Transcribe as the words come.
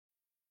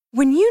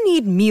When you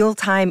need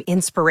mealtime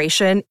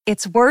inspiration,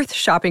 it's worth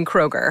shopping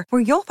Kroger,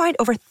 where you'll find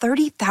over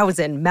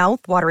 30,000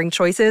 mouth-watering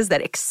choices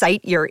that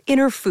excite your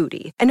inner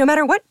foodie. And no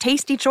matter what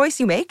tasty choice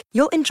you make,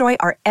 you'll enjoy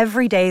our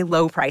everyday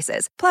low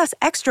prices, plus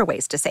extra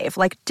ways to save,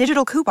 like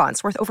digital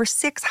coupons worth over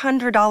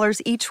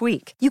 $600 each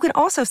week. You can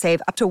also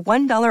save up to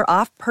 $1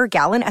 off per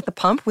gallon at the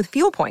pump with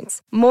fuel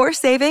points. More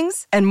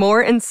savings and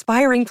more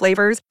inspiring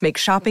flavors make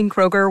shopping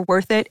Kroger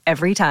worth it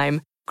every time.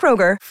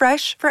 Kroger,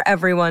 fresh for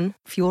everyone.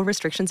 Fuel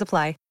restrictions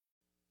apply.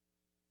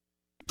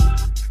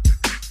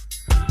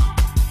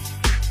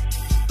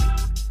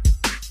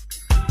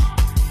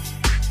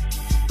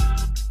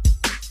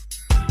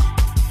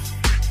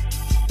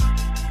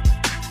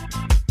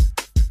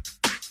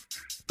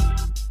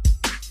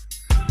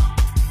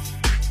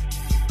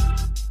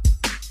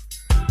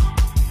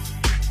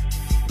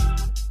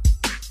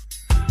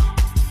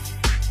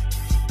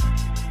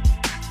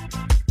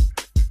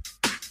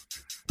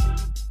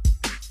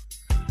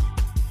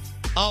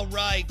 All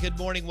right, good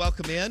morning.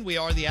 Welcome in. We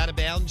are the Out of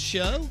Bounds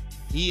Show,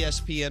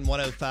 ESPN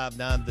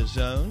 105.9 The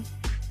Zone.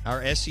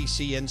 Our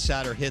SEC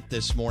Insider Hit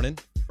this morning,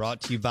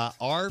 brought to you by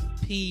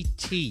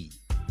RPT.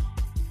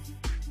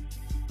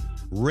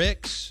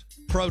 Rick's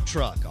Pro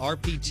Truck,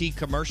 RPT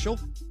commercial,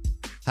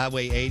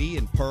 Highway 80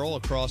 in Pearl,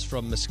 across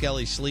from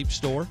Muskelly Sleep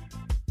Store.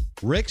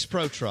 Rick's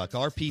Pro Truck,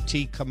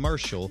 RPT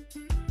commercial,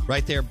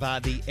 right there by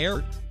the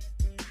air.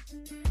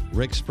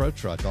 Rick's Pro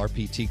Truck,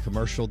 RPT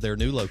commercial, their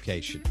new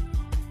location.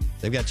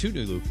 They've got two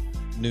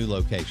new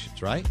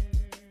locations, right?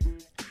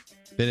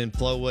 Been in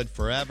Flowood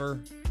forever.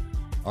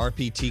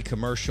 RPT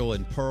commercial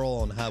in Pearl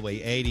on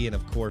Highway 80, and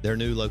of course their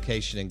new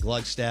location in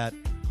Gluckstadt.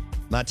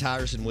 My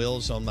tires and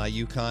wheels on my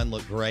Yukon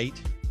look great.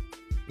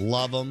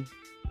 Love them.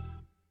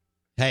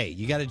 Hey,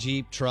 you got a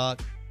Jeep,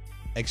 truck,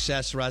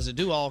 accessorize it,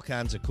 do all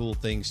kinds of cool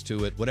things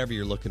to it. Whatever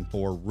you're looking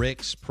for,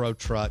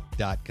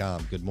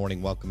 ricksprotruck.com. Good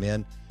morning, welcome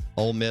in.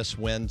 Ole Miss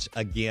wins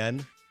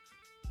again.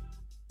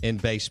 In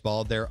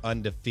baseball, they're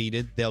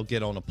undefeated. They'll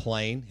get on a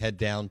plane, head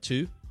down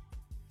to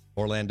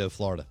Orlando,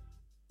 Florida.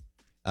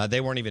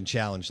 They weren't even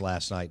challenged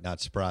last night, not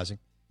surprising.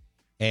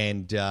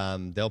 And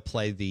they'll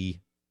play the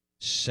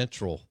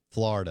Central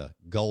Florida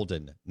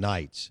Golden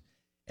Knights.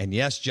 And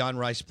yes, John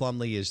Rice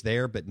Plumlee is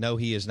there, but no,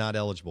 he is not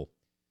eligible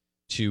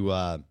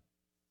to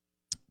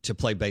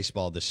play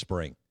baseball this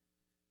spring.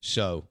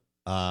 So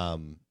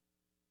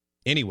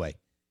anyway,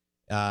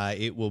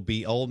 it will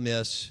be Ole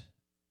Miss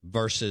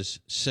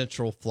versus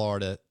Central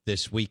Florida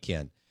this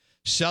weekend.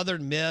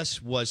 Southern Miss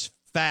was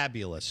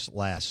fabulous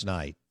last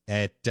night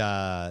at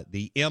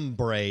the M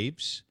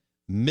Braves,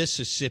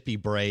 Mississippi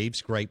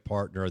Braves, great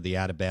partner of the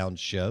Out of Bounds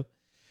Show.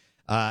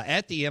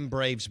 At the M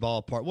Braves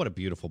ballpark, what a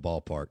beautiful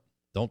ballpark.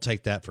 Don't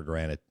take that for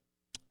granted.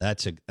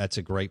 That's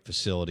a great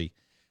facility.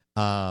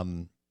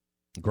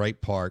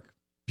 Great park.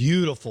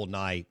 Beautiful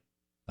night.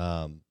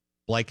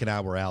 Blake and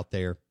I were out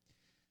there.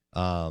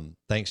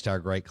 Thanks to our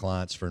great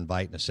clients for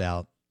inviting us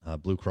out.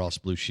 Blue Cross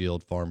Blue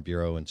Shield, Farm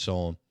Bureau, and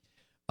so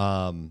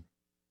on.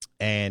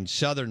 And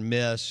Southern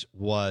Miss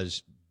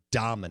was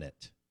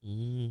dominant.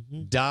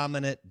 Mm-hmm.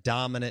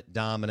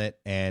 Dominant.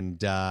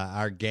 And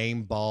our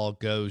game ball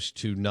goes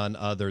to none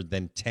other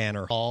than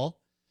Tanner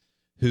Hall,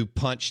 who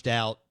punched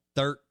out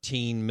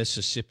 13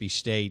 Mississippi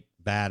State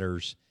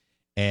batters,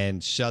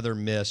 and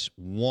Southern Miss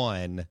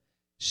won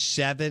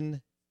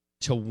 7-1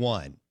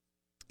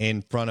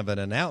 in front of an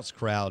announced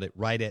crowd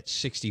right at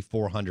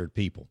 6,400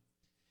 people.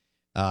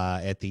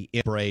 At the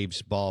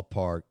Braves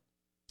ballpark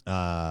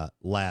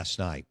last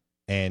night.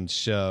 And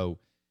so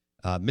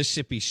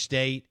Mississippi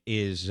State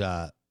is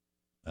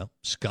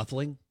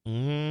scuffling,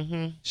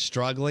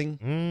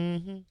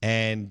 struggling,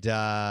 and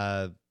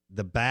the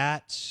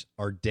bats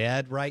are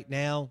dead right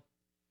now,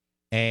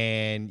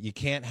 and you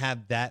can't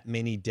have that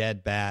many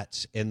dead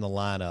bats in the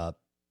lineup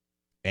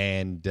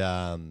and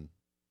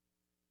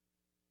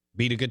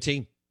beat a good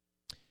team.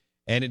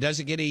 And it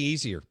doesn't get any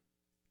easier.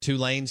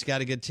 Tulane's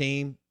got a good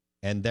team.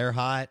 And they're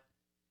hot,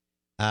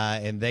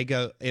 and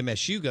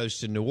MSU goes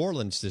to New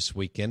Orleans this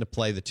weekend to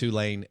play the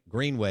Tulane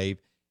Green Wave,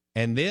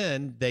 and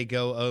then they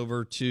go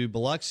over to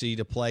Biloxi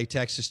to play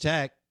Texas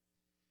Tech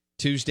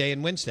Tuesday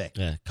and Wednesday.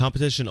 Yeah,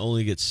 competition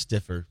only gets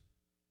stiffer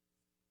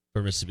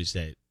for Mississippi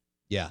State.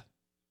 Yeah.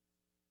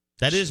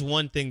 That is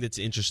one thing that's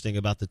interesting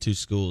about the two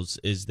schools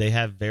is they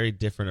have very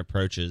different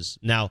approaches.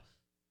 Now,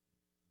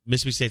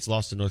 Mississippi State's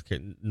lost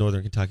to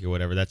Northern Kentucky or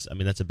whatever. That's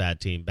a bad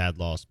team, bad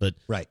loss. But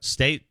right.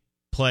 State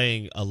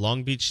playing a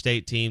Long Beach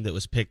State team that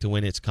was picked to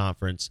win its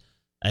conference,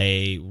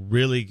 a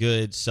really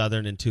good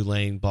Southern and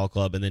Tulane ball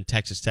club, and then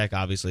Texas Tech,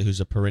 obviously,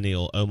 who's a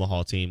perennial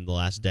Omaha team the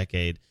last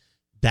decade.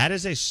 That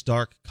is a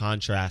stark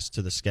contrast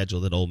to the schedule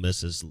that Ole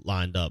Miss has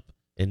lined up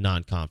in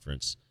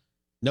non-conference.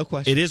 No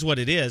question. It is what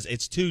it is.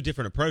 It's two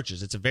different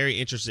approaches. It's a very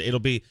interesting.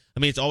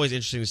 It's always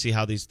interesting to see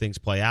how these things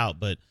play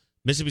out, but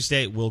Mississippi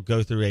State will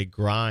go through a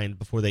grind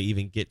before they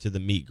even get to the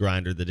meat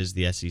grinder that is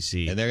the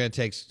SEC. And they're going to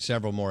take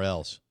several more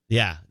L's.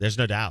 Yeah, there's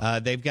no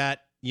doubt. They've got,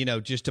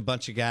 just a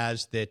bunch of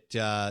guys that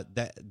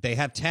they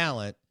have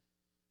talent,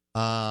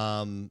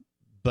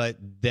 But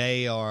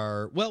they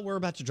are, well, we're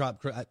about to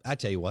drop. I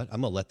tell you what,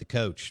 I'm going to let the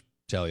coach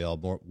tell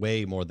y'all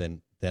way more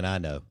than I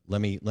know.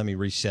 Let me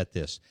reset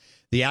this.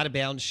 The Out of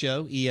Bounds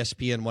Show,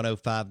 ESPN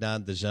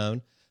 105.9 The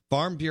Zone.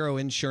 Farm Bureau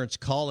Insurance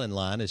call-in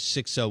line is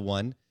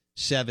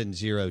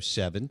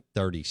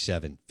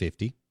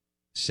 601-707-3750.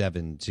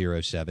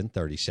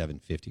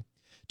 707-3750.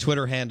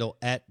 Twitter handle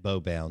at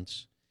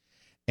BoBounds.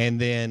 And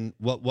then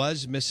what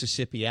was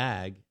Mississippi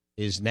Ag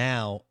is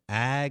now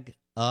Ag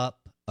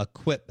Up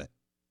Equipment.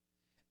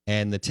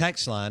 And the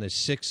text line is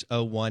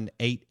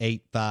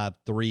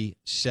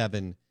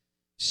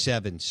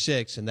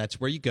 601-885-3776. And that's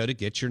where you go to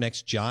get your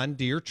next John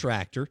Deere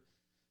tractor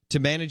to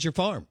manage your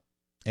farm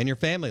and your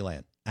family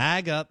land.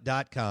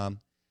 AgUp.com,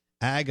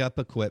 Ag Up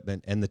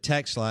Equipment. And the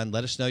text line,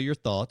 let us know your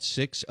thoughts,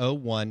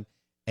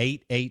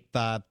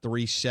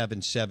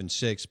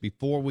 601-885-3776.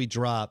 Before we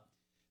drop,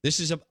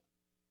 this is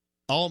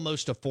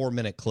almost a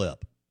 4-minute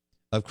clip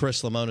of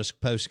Chris Lemonis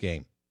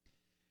postgame.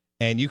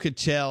 And you could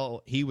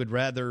tell he would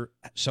rather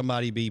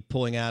somebody be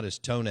pulling out his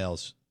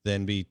toenails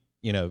than be,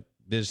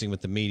 visiting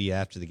with the media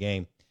after the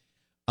game.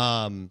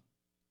 But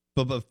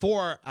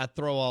before I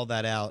throw all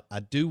that out, I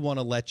do want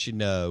to let you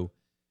know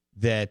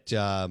that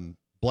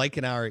Blake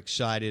and I are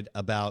excited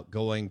about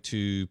going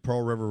to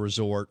Pearl River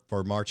Resort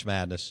for March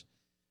Madness.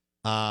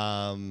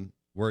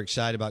 We're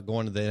excited about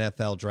going to the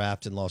NFL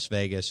draft in Las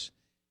Vegas.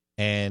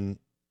 And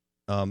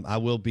I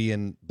will be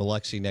in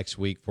Biloxi next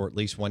week for at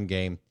least one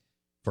game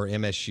for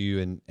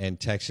MSU and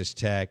Texas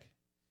Tech.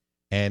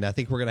 And I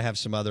think we're going to have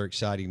some other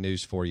exciting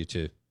news for you,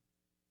 too.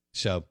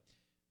 So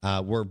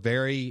we're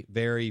very,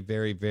 very,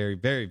 very, very,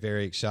 very,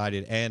 very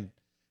excited. And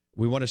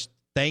we want to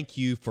thank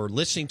you for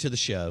listening to the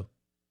show,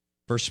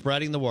 for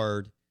spreading the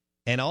word,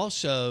 and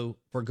also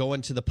for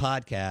going to the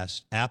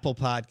podcast, Apple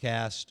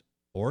Podcast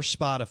or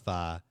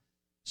Spotify,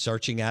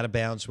 searching Out of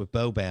Bounds with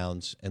Bo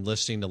Bounds and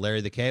listening to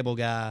Larry the Cable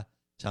Guy,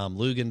 Tom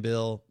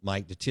Luganbill,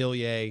 Mike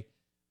Detillier,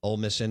 Ole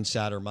Miss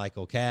Insider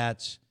Michael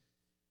Katz,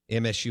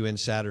 MSU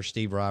Insider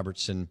Steve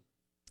Robertson,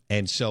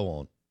 and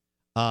so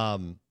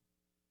on.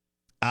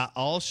 I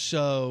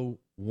also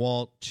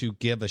want to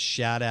give a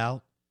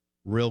shout-out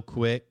real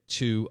quick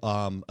to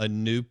a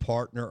new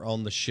partner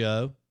on the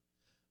show,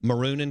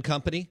 Maroon &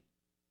 Company.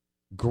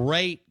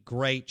 Great,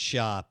 great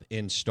shop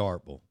in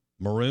Starkville.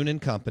 Maroon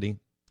 & Company.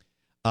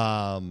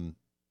 And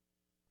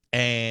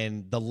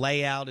the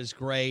layout is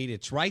great.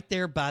 It's right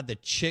there by the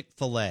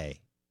Chick-fil-A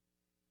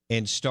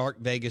in Stark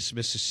Vegas,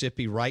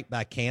 Mississippi, right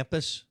by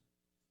campus.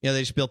 They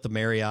just built the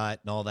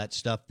Marriott and all that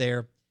stuff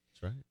there.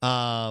 That's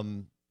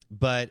right.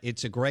 But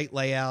it's a great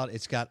layout.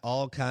 It's got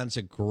all kinds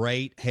of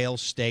great Hail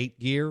State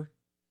gear,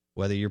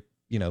 whether you're,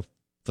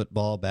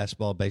 football,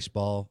 basketball,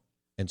 baseball,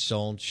 and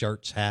so on,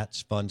 shirts,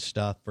 hats, fun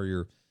stuff for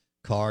your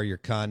car, your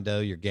condo,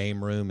 your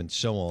game room, and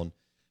so on.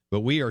 But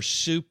we are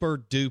super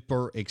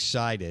duper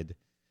excited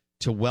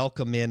to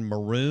welcome in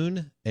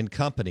Maroon &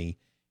 Company,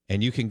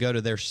 and you can go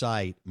to their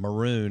site,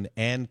 Maroon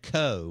 &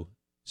 Co.,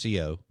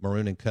 C-O,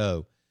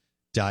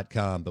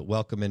 maroonandco.com. But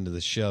welcome into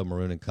the show,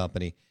 Maroon &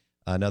 Company,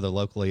 another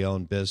locally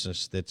owned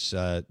business that's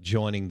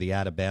joining the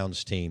Out of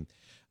Bounds team.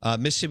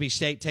 Mississippi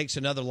State takes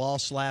another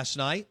loss last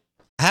night.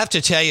 I have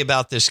to tell you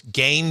about this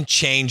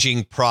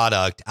game-changing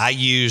product I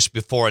used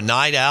before a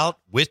night out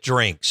with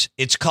drinks.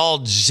 It's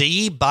called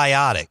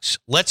Z-Biotics.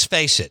 Let's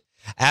face it,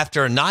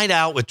 after a night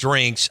out with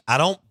drinks, I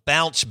don't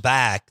bounce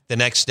back the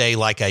next day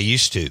like I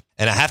used to,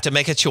 and I have to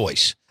make a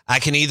choice. I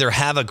can either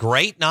have a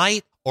great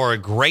night or a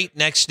great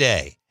next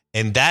day,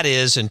 and that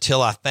is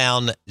until I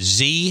found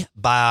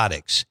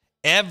Z-Biotics.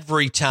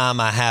 Every time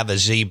I have a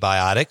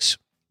Z-Biotics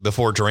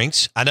before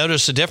drinks, I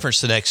notice a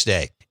difference the next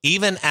day.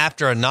 Even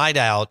after a night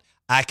out,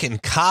 I can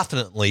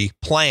confidently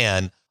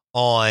plan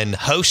on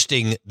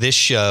hosting this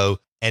show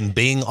and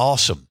being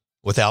awesome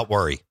without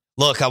worry.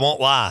 Look, I won't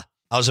lie.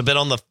 I was a bit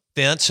on the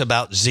fence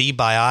about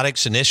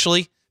Z-Biotics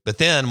initially, but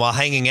then while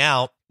hanging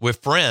out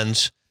with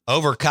friends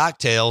over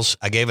cocktails,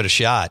 I gave it a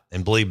shot.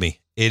 And believe me,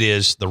 it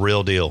is the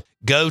real deal.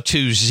 Go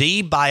to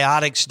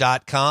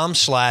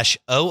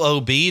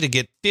zbiotics.com/OOB to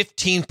get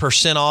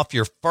 15% off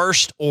your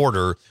first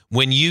order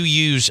when you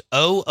use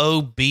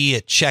OOB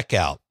at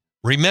checkout.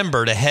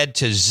 Remember to head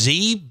to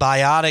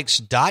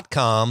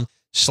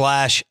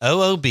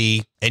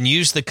zbiotics.com/OOB and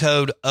use the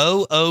code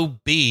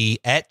OOB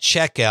at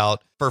checkout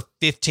for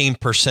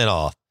 15%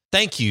 off.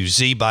 Thank you,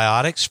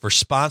 Z-Biotics, for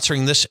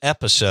sponsoring this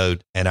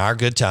episode and our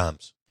good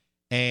times.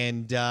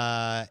 And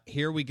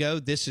here we go.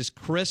 This is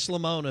Chris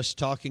Lemonis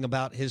talking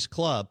about his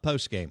club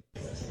postgame.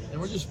 And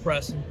we're just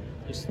pressing,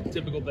 just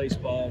typical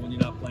baseball when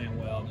you're not playing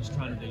well, just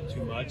trying to do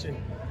too much. And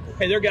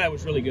hey, their guy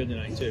was really good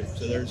tonight too.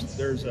 So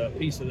there's a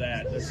piece of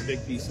that. That's a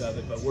big piece of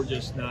it. But we're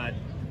just not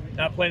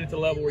playing at the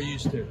level we're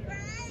used to.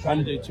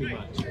 Trying to do too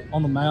much.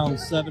 On the mound,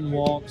 7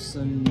 walks,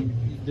 and you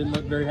didn't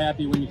look very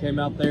happy when you came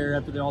out there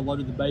after they all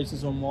loaded the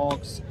bases on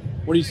walks.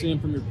 What are you seeing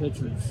from your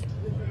pitchers?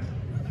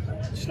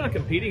 Just not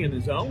competing in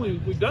the zone.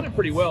 We've done it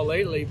pretty well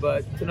lately,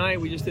 but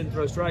tonight we just didn't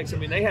throw strikes. I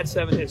mean, they had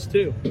 7 hits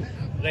too.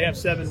 They have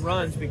 7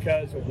 runs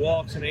because of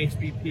walks and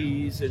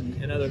HBPs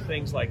and other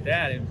things like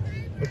that. And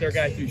but their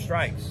guy threw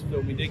strikes. So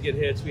when we did get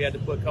hits, we had to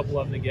put a couple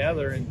of them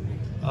together. And,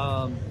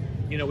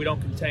 we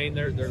don't contain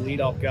their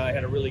leadoff guy.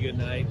 Had a really good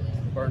night,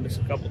 burned us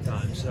a couple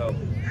times. So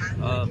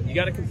you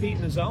got to compete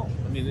in the zone.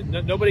 I mean,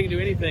 nobody can do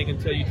anything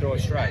until you throw a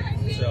strike.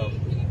 So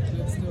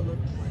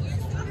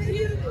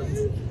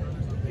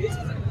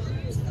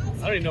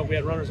I don't even know if we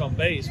had runners on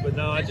base, but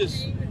no,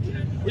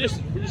 we're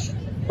just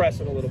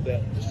pressing a little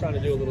bit, just trying to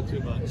do a little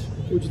too much.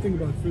 What'd you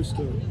think about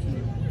Fisto?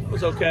 It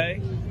was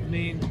okay. I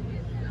mean,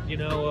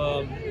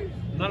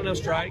 not enough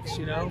strikes,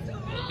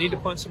 need to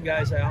punch some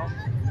guys out,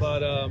 but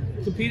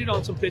competed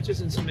on some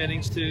pitches and some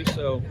innings too,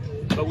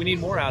 but we need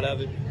more out of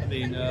it. I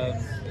mean,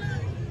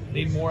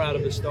 need more out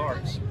of the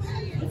starts.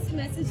 What's the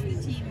message to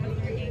the team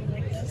after a game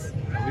like this?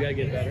 We got to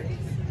get better.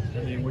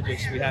 I mean, we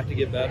have to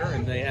get better,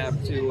 and they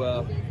have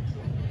to,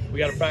 we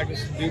got to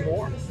practice to do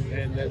more,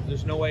 and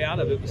there's no way out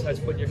of it besides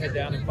putting your head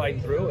down and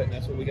fighting through it, and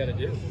that's what we got to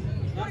do.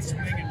 Not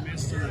swing and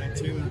miss tonight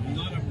too. A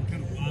lot of them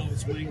kind of wild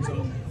swings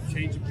on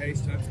change of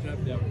pace type stuff.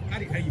 Yeah. How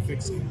you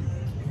fix it?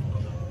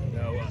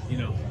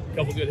 A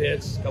couple good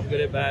hits, a couple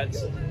good at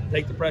bats,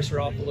 take the pressure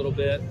off a little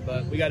bit.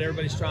 But we got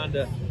everybody's trying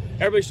to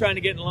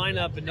get in the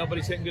lineup, and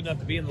nobody's hitting good enough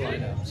to be in the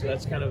lineup. So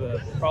that's kind of a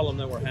problem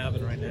that we're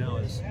having right now.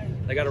 Is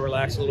they got to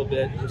relax a little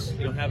bit, just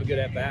have a good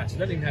at bats. It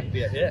doesn't even have to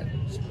be a hit.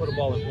 Just put a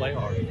ball and play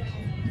hard.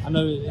 I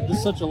know this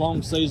is such a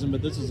long season,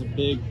 but this is a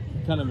big,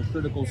 kind of a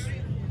critical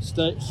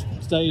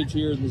stage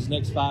here in these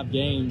next 5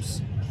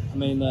 games. I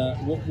mean,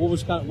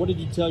 what did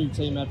you tell your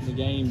team after the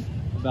game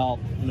about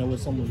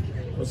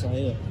what's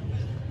ahead?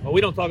 Well,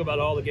 we don't talk about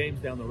all the games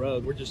down the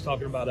road. We're just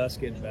talking about us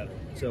getting better.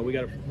 So we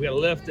got to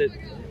lift at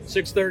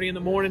 6:30 in the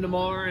morning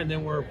tomorrow, and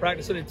then we're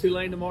practicing at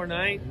Tulane tomorrow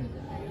night.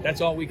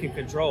 That's all we can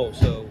control.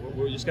 So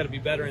we're just got to be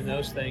better in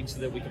those things so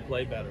that we can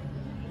play better.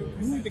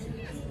 Who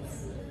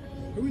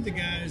are the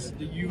guys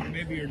that you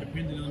maybe are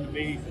dependent on to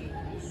be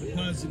the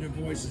positive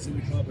voices in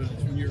the clubhouse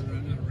when you're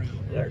not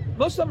around?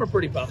 Most of them are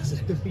pretty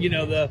positive.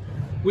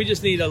 We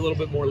just need a little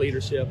bit more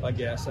leadership, I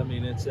guess. I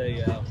mean, it's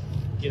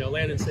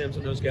Landon Sims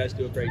and those guys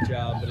do a great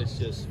job, but it's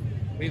just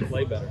we need to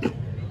play better.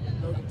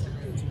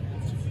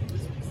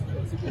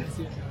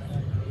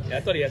 Yeah,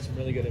 I thought he had some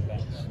really good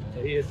at-bats.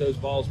 So he hit those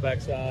balls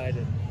backside,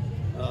 and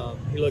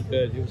he looked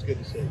good. It was good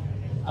to see.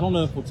 I don't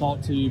know if we'll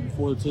talk to you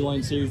before the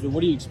Tulane series, but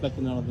what are you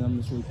expecting out of them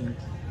this weekend?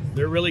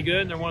 They're really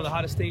good, and they're one of the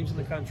hottest teams in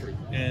the country,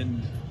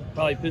 and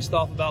probably pissed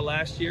off about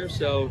last year.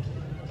 So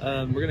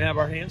we're going to have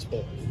our hands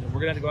full. And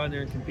we're going to have to go out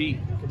there and compete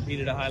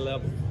at a high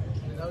level.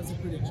 That was a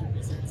prediction.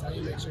 How do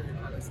you make sure your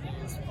kind of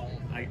stays calm?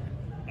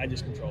 I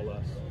just control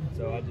us.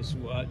 So I just,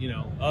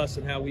 us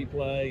and how we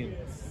play, and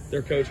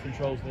their coach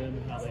controls them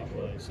and how they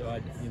play. So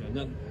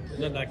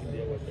nothing I can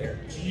deal with there.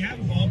 When you have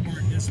a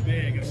ballpark this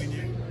big, I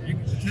mean, you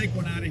take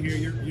one out of here,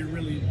 you're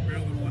really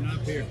barreling one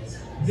up here.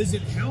 Does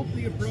it help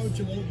the approach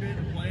a little bit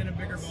of playing a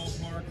bigger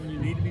ballpark when you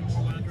need to be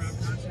more line drive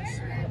conscious?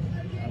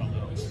 I don't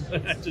know.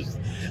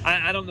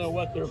 I don't know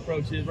what their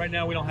approach is. Right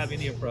now, we don't have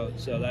any approach,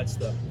 so that's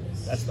the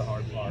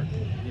hard part.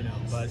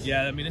 But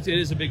yeah, I mean, it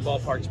is a big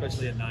ballpark,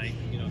 especially at night.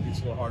 It gets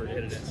a little harder to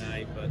hit it at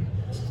night, but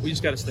we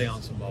just got to stay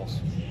on some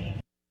balls.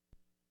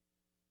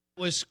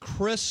 It was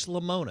Chris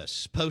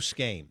Lemonis post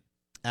game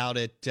out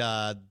at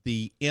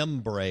the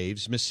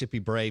Braves, Mississippi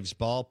Braves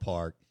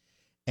ballpark,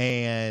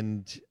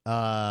 and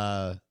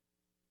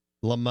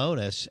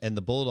Lemonis and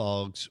the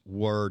Bulldogs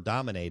were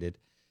dominated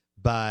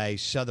by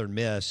Southern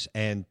Miss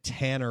and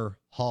Tanner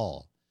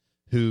Hall,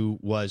 who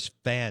was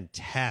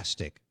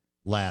fantastic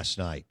last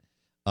night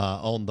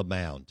on the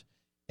mound.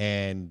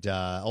 And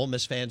Ole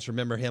Miss fans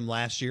remember him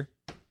last year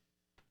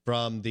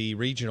from the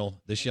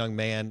regional. This young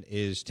man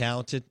is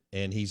talented,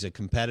 and he's a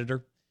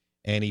competitor.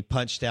 And he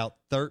punched out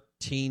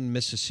 13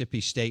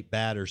 Mississippi State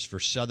batters for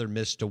Southern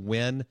Miss to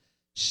win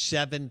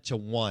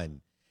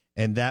 7-1.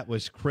 And that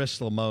was Chris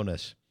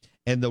Lemonis.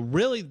 And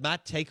my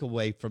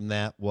takeaway from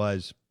that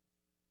was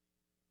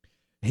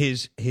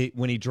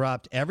when he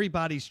dropped,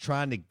 everybody's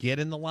trying to get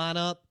in the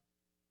lineup,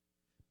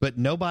 but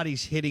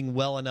nobody's hitting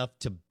well enough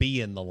to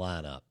be in the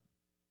lineup.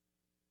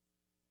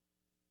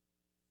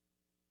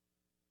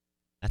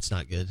 That's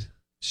not good.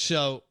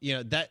 So,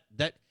 that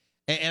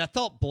and I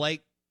thought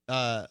Blake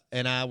and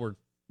I were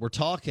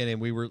talking,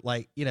 and we were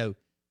like,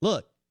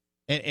 look,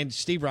 and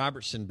Steve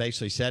Robertson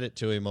basically said it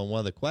to him on one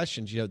of the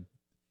questions,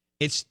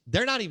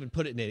 they're not even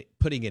putting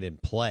it in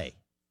play.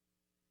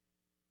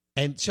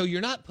 And so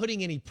you're not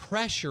putting any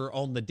pressure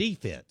on the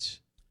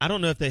defense. I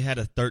don't know if they had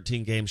a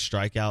 13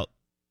 strikeout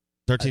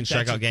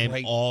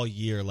game all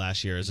year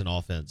last year as an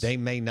offense. They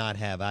may not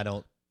have. I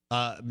don't.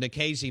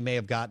 Nikhazy may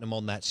have gotten them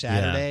on that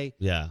Saturday.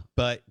 Yeah.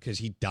 But because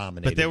he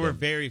dominated. But there were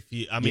very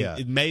few. I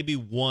mean, maybe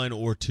 1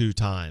 or 2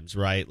 times,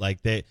 right?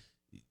 Like they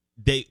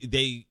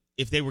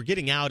if they were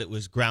getting out, it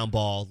was ground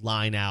ball,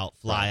 line out,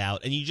 fly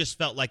out, and you just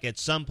felt like at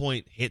some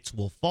point hits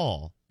will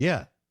fall.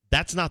 Yeah.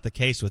 That's not the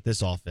case with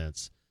this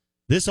offense.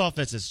 This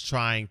offense is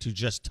trying to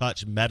just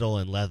touch metal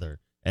and leather,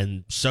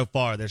 and so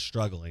far they're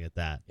struggling at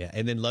that. Yeah,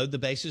 and then load the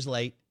bases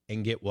late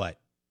and get what?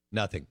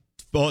 Nothing.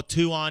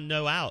 2 on,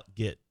 no out,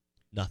 get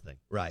nothing.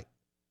 Right.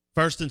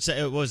 First and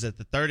second, what was it,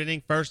 the third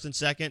inning? First and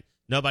second,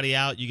 nobody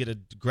out. You get a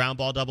ground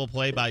ball double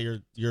play by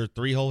your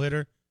 3-hole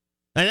hitter.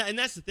 And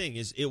that's the thing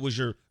is it was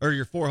your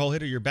 4-hole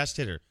hitter, your best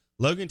hitter.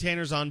 Logan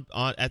Tanner's on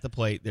at the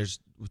plate. There's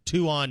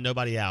 2 on,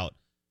 nobody out.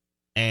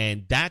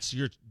 And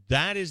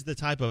that is the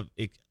type of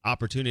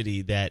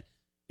opportunity that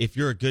if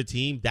you're a good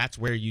team, that's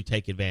where you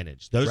take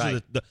advantage. Those right.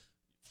 are the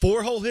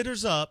 4-hole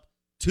hitters up,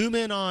 2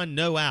 men on,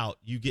 no out,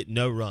 you get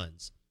no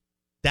runs.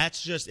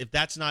 That's just, if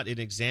that's not an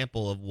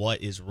example of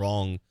what is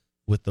wrong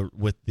with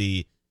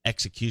the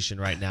execution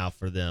right now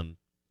for them,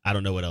 I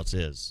don't know what else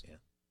is. Yeah.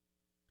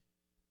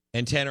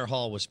 And Tanner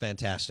Hall was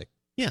fantastic.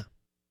 Yeah.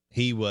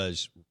 He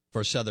was,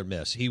 for Southern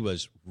Miss, he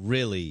was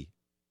really,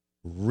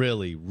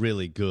 really,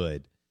 really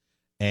good.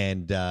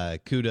 And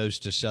kudos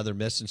to Southern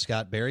Miss and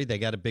Scott Berry. They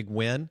got a big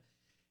win.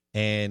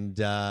 And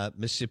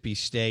Mississippi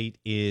State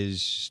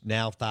is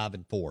now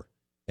 5-4.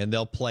 And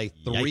they'll play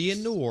 3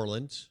 in New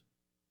Orleans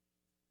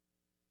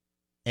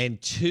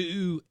and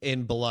 2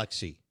 in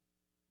Biloxi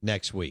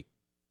next week.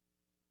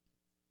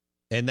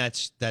 And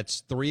that's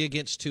 3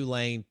 against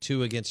Tulane,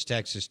 2 against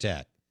Texas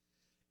Tech.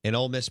 And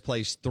Ole Miss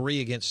plays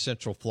 3 against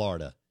Central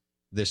Florida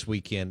this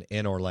weekend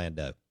in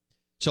Orlando.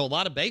 So a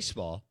lot of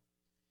baseball.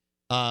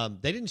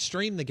 They didn't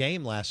stream the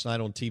game last night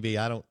on TV.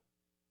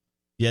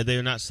 Yeah,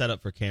 they're not set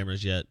up for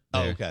cameras yet.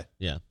 Oh, okay.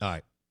 Yeah. All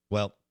right.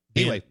 Well,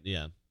 anyway.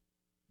 Yeah.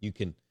 You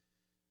can.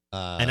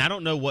 And I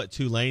don't know what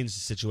Tulane's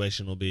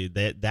situation will be.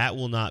 That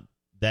will not.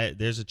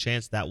 There's a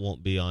chance that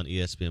won't be on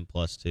ESPN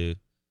Plus too.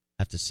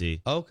 Have to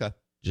see. Okay.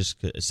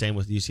 Just same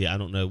with UC. I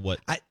don't know what.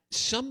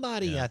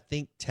 Somebody I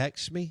think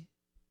texted me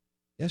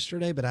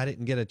yesterday, but I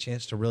didn't get a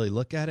chance to really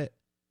look at it.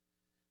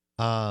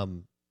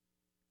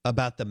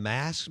 About the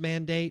mask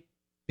mandate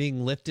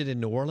being lifted in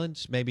New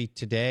Orleans, maybe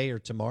today or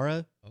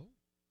tomorrow. Oh.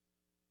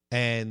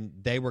 And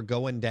they were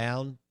going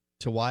down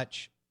to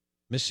watch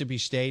Mississippi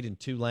State and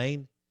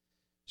Tulane.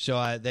 So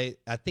I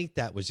think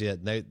that was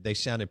it. They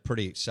sounded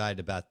pretty excited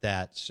about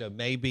that. So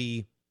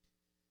maybe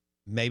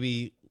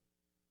Latoya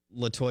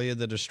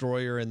the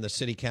Destroyer and the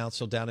city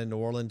council down in New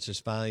Orleans is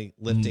finally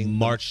lifting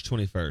March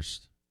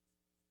 21st.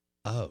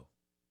 Oh.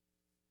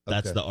 Okay.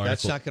 That's the article.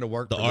 That's not going to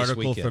work. The for this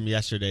article weekend. from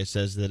yesterday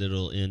says that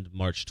it'll end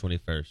March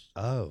 21st.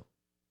 Oh,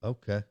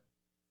 okay.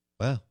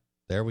 Well,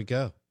 there we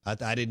go.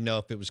 I didn't know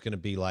if it was going to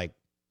be like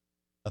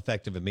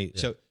effective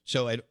immediately. Yeah.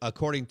 So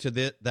according to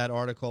that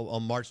article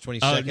on March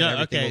 22nd,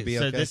 everything will be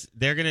okay. So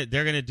they're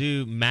gonna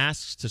do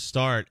masks to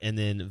start, and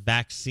then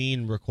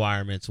vaccine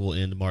requirements will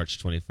end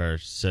March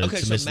 21st. So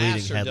it's a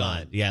misleading headline.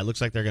 Done. Yeah, it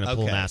looks like they're gonna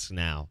pull masks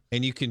now,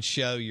 and you can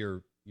show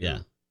your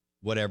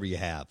whatever you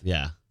have.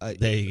 Yeah,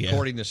 there you go.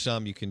 According to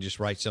some, you can just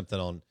write something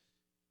on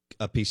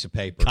a piece of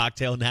paper,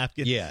 cocktail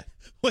napkin. Yeah.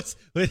 What's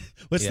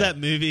that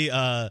movie?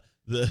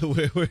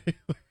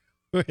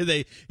 Where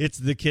it's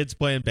the kids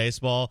playing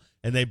baseball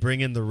and they bring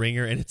in the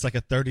ringer and it's like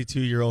a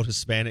 32-year-old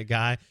Hispanic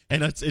guy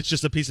and it's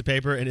just a piece of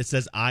paper and it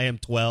says I am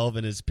 12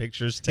 and his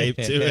picture's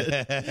taped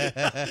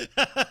to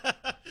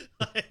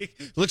it.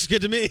 Looks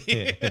good to me.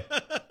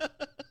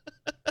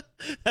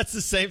 That's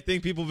the same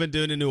thing people have been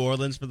doing in New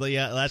Orleans for the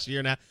last year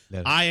and a half.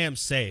 No. I am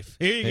safe.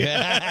 Here you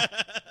go.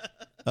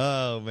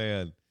 Oh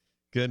man.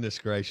 Goodness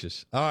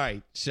gracious. All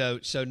right. So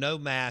no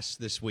masks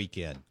this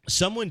weekend.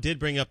 Someone did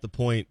bring up the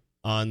point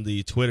on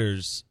the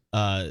Twitters.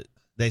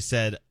 They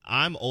said,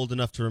 I'm old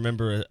enough to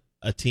remember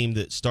a team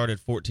that started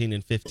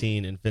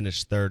 14-15 and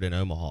finished 3rd in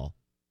Omaha.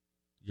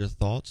 Your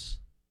thoughts?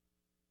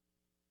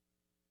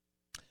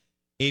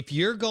 If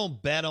you're going to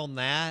bet on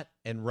that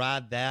and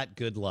ride that,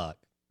 good luck.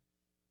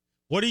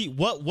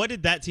 What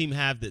did that team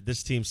have that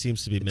this team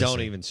seems to be missing? Don't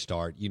even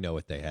start. You know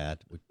what they had.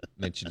 We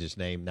mentioned his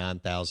name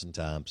 9,000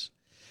 times.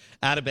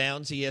 Out of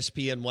Bounds,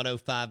 ESPN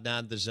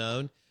 105.9 The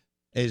Zone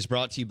is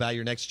brought to you by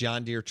your next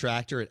John Deere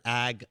tractor at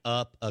Ag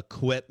Up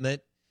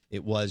Equipment.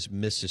 It was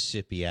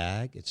Mississippi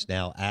Ag. It's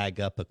now Ag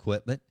Up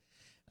Equipment.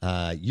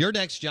 Your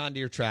next John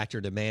Deere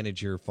tractor to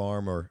manage your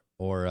farm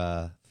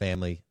or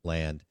family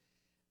land.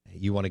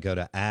 You want to go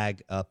to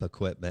Ag Up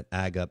Equipment,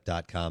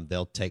 agup.com.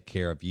 They'll take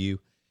care of you.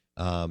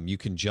 You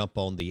can jump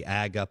on the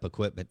Ag Up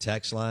Equipment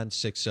text line,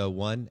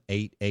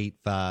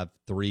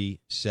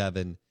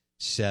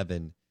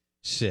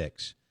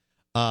 601-885-3776.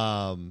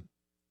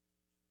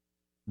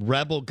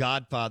 Rebel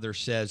Godfather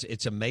says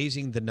it's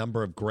amazing the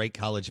number of great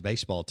college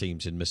baseball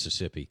teams in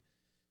Mississippi.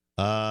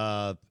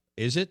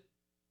 Is it?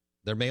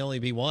 There may only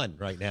be one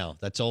right now.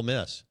 That's Ole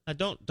Miss.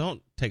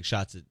 Don't take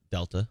shots at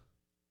Delta.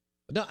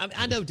 No,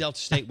 I know Delta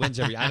State wins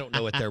every. I don't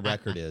know what their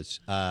record is.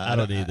 I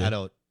don't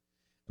either.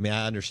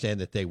 I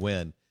understand that they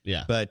win.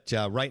 Yeah. But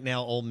right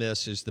now, Ole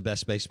Miss is the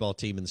best baseball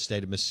team in the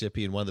state of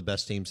Mississippi and one of the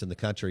best teams in the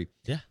country.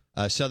 Yeah.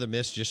 Southern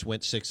Miss just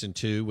went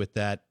 6-2 with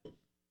that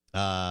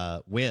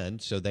win,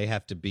 so they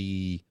have to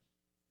be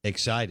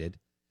excited.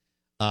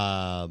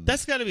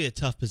 That's got to be a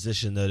tough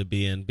position, though, to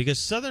be in because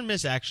Southern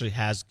Miss actually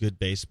has good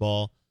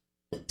baseball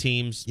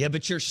teams. Yeah,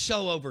 but you're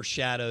so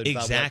overshadowed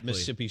by what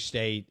Mississippi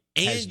State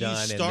has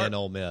done and then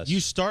Ole Miss. You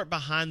start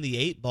behind the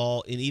 8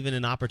 ball and even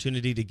an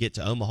opportunity to get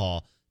to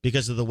Omaha.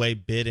 because of the way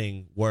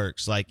bidding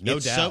works. Like, No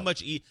it's doubt. so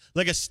much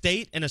like a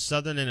State and a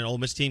Southern and an Ole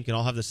Miss team can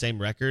all have the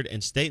same record,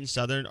 and State and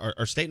Southern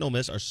or State and Ole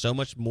Miss are so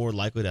much more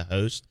likely to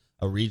host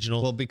a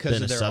regional. Well, because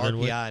than of a their Southern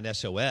would. RPI and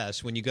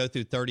SOS, when you go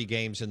through 30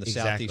 games in the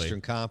Exactly.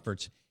 Southeastern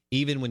Conference,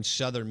 even when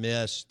Southern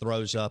Miss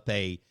throws up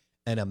an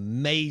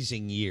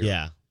amazing year,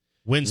 Yeah,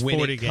 wins when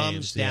 40 it comes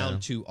games down yeah.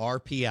 to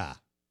RPI,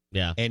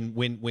 Yeah. and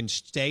when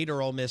State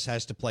or Ole Miss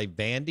has to play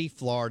Vandy,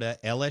 Florida,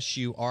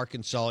 LSU,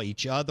 Arkansas,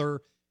 each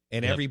other,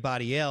 and Yep.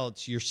 everybody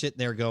else, you're sitting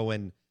there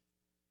going,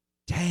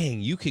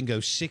 dang, you can go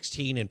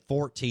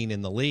 16-14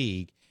 in the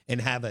league and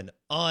have an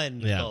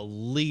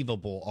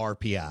unbelievable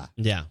RPI.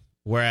 Yeah.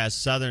 Whereas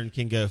Southern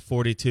can go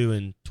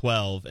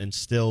 42-12 and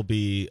still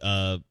be,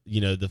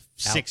 the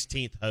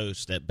 16th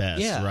host at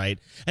best, Yeah. right?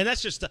 And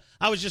that's just,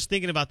 I was just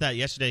thinking about that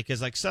yesterday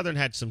because like Southern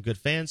had some good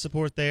fan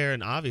support there,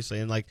 and obviously,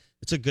 and like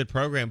it's a good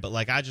program, but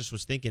like I just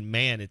was thinking,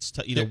 man, it's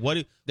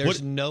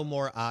There's no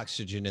more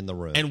oxygen in the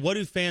room. and what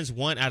do fans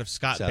want out of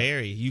Scott So-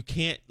 Berry? You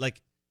can't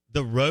like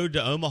the road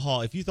to Omaha.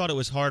 If you thought it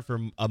was hard for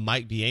a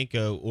Mike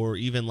Bianco or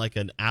even like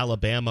an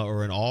Alabama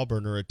or an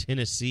Auburn or a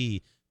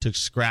Tennessee to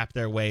scrap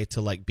their way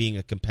to like being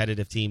a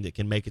competitive team that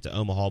can make it to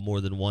Omaha more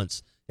than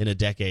once in a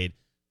decade,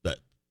 but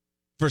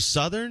for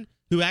Southern,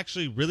 who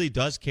actually really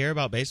does care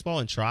about baseball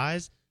and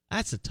tries,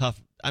 that's a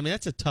tough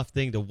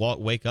thing to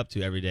wake up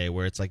to every day,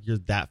 where it's like you're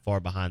that far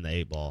behind the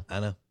 8 ball. I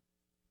know.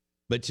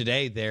 But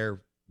today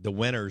they're the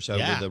winners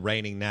over the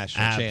reigning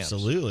national champs.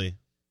 Absolutely.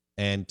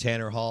 And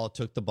Tanner Hall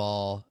took the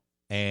ball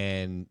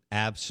and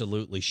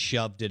absolutely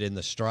shoved it in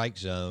the strike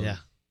zone. Yeah.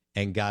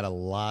 And got a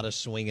lot of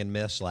swing and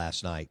miss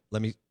last night.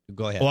 Let me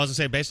go ahead. Well, I was going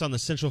to say, based on the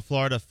Central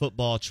Florida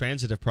football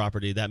transitive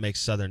property, that makes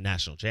Southern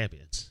national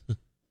champions.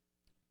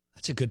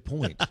 That's a good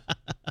point.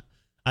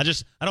 I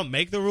don't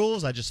make the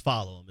rules. I just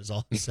follow them is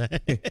all I'm saying.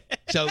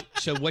 So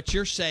what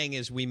you're saying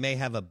is we may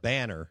have a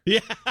banner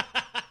Yeah.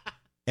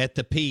 at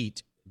the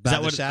Pete Is by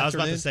that this what I was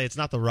about afternoon? to say? It's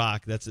not the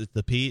Rock. It's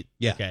the Pete.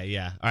 Yeah. Okay.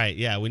 Yeah. All right.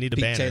 Yeah. We need a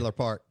Pete banner. Taylor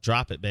Park,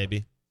 Drop it,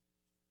 baby.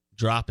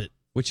 Drop it.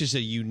 which is a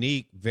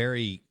unique,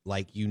 very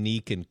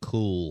unique and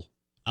cool.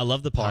 I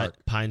love the Park.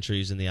 pine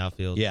trees in the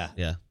outfield. Yeah.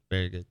 Yeah.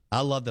 Very good.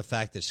 I love the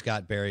fact that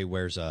Scott Berry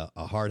wears a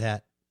hard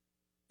hat,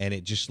 and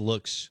it just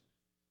looks.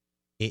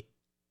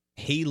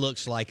 He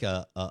looks like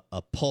a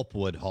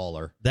pulpwood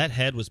hauler. That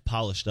head was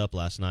polished up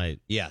last night.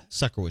 Yeah.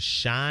 Sucker was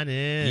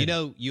shining. You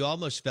know, you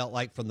almost felt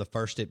like from the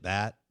first at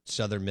bat,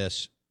 Southern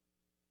Miss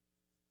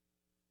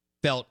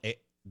felt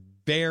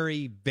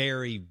very,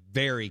 very,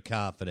 very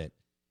confident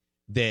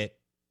that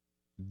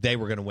they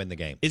were going to win the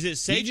game. Is it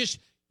safe?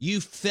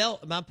 You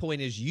felt, my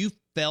point is, you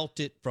felt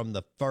it from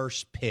the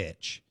first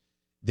pitch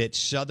that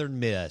Southern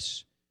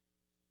Miss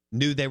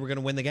knew they were going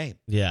to win the game.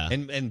 Yeah.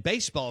 And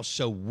baseball's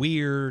so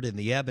weird, and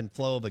the ebb and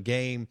flow of a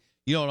game,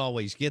 you don't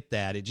always get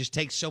that. It just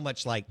takes so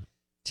much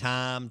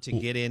time to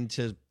get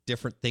into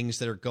different things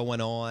that are going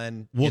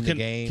on in the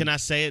game. Can I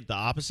say it the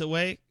opposite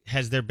way?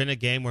 Has there been a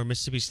game where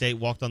Mississippi State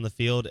walked on the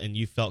field and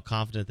you felt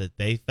confident that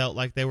they felt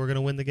like they were going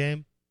to win the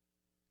game?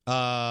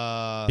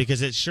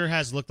 Because it sure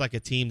has looked like a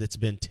team that's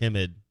been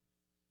timid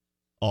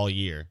all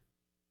year.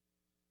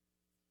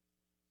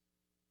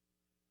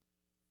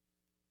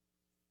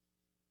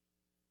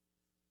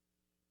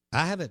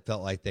 I haven't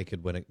felt like they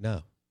could win it.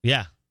 No.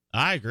 Yeah,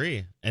 I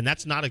agree. And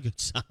that's not a good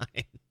sign.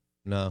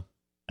 No.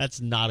 That's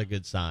not a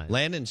good sign.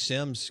 Landon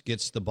Sims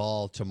gets the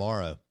ball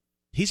tomorrow.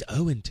 He's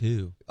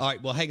 0-2. All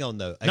right, well, hang on,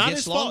 though. Not Against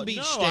his Long fault. Beach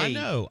No, State,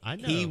 I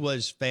know. he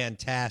was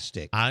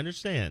fantastic. I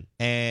understand.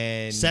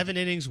 And 7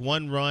 innings,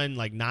 1 run,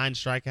 9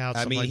 strikeouts,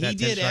 I something mean, like that. he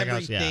did 10 strikeouts.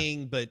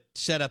 everything but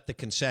set up the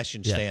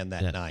concession stand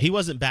that night. He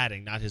wasn't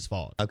batting, not his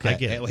fault. Okay. I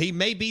get it. Well, he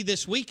may be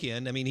this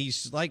weekend. I mean,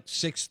 he's like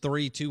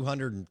 6'3",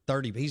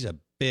 230. He's a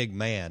big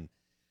man.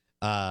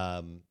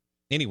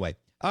 Anyway,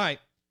 all right.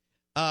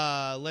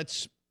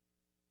 Let's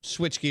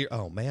switch gear.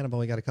 Oh, man, I've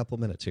only got a couple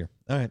minutes here.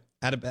 All right.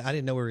 I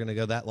didn't know we were going to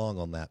go that long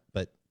on that.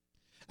 But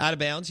Out of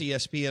Bounds,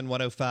 ESPN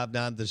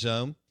 105.9 The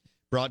Zone,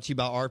 brought to you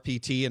by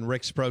RPT and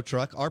Rick's Pro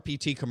Truck.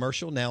 RPT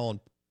commercial now on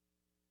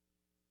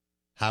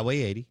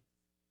Highway 80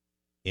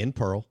 in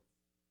Pearl.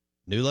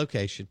 New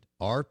location,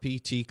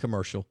 RPT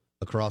commercial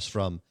across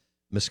from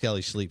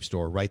Muskelly Sleep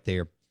Store right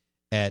there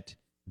at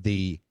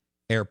the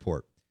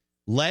airport.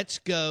 Let's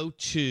go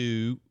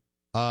to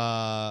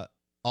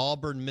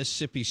Auburn,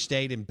 Mississippi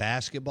State in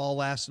basketball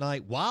last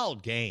night.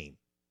 Wild game.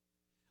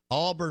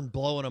 Auburn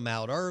blowing them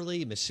out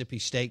early. Mississippi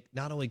State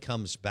not only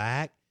comes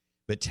back,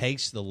 but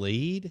takes the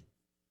lead.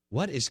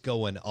 What is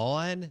going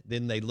on?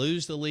 Then they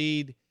lose the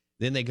lead.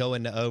 Then they go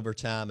into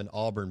overtime, and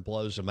Auburn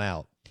blows them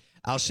out.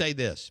 I'll say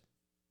this.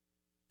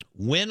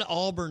 When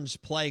Auburn's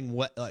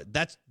playing,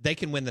 they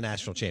can win the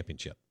national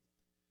championship.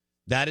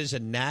 That is a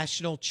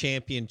national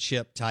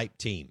championship type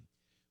team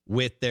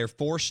with their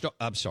 5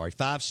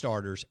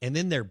 starters, and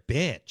then their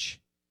bench.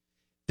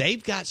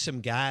 They've got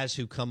some guys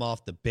who come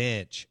off the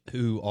bench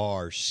who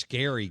are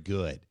scary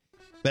good.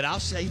 But I'll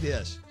say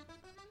this.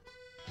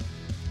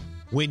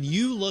 When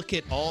you look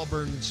at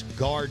Auburn's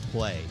guard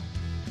play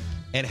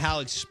and how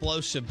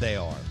explosive they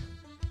are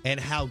and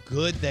how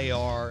good they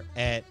are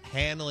at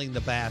handling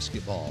the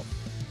basketball,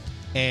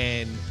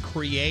 and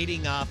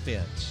creating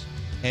offense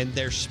and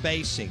their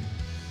spacing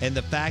and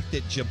the fact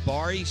that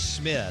Jabari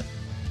Smith,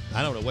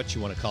 I don't know what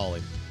you want to call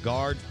him,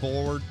 guard,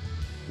 forward,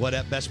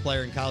 best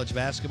player in college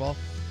basketball.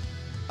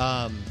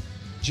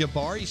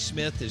 Jabari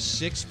Smith is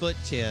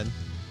 6'10",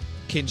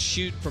 can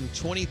shoot from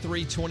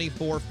 23,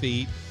 24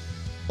 feet,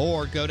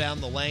 or go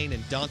down the lane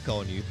and dunk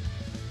on you.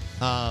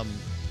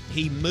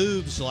 He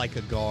moves like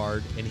a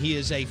guard, and he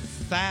is a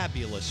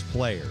fabulous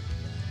player.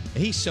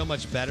 He's so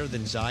much better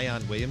than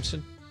Zion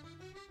Williamson.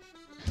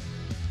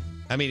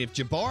 I mean, if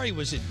Jabari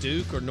was at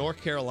Duke or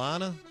North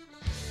Carolina,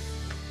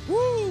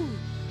 woo,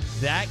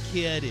 that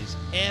kid is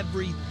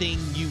everything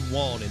you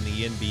want in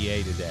the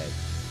NBA today.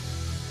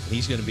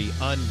 He's going to be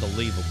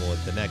unbelievable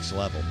at the next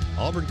level.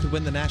 Auburn could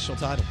win the national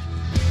title.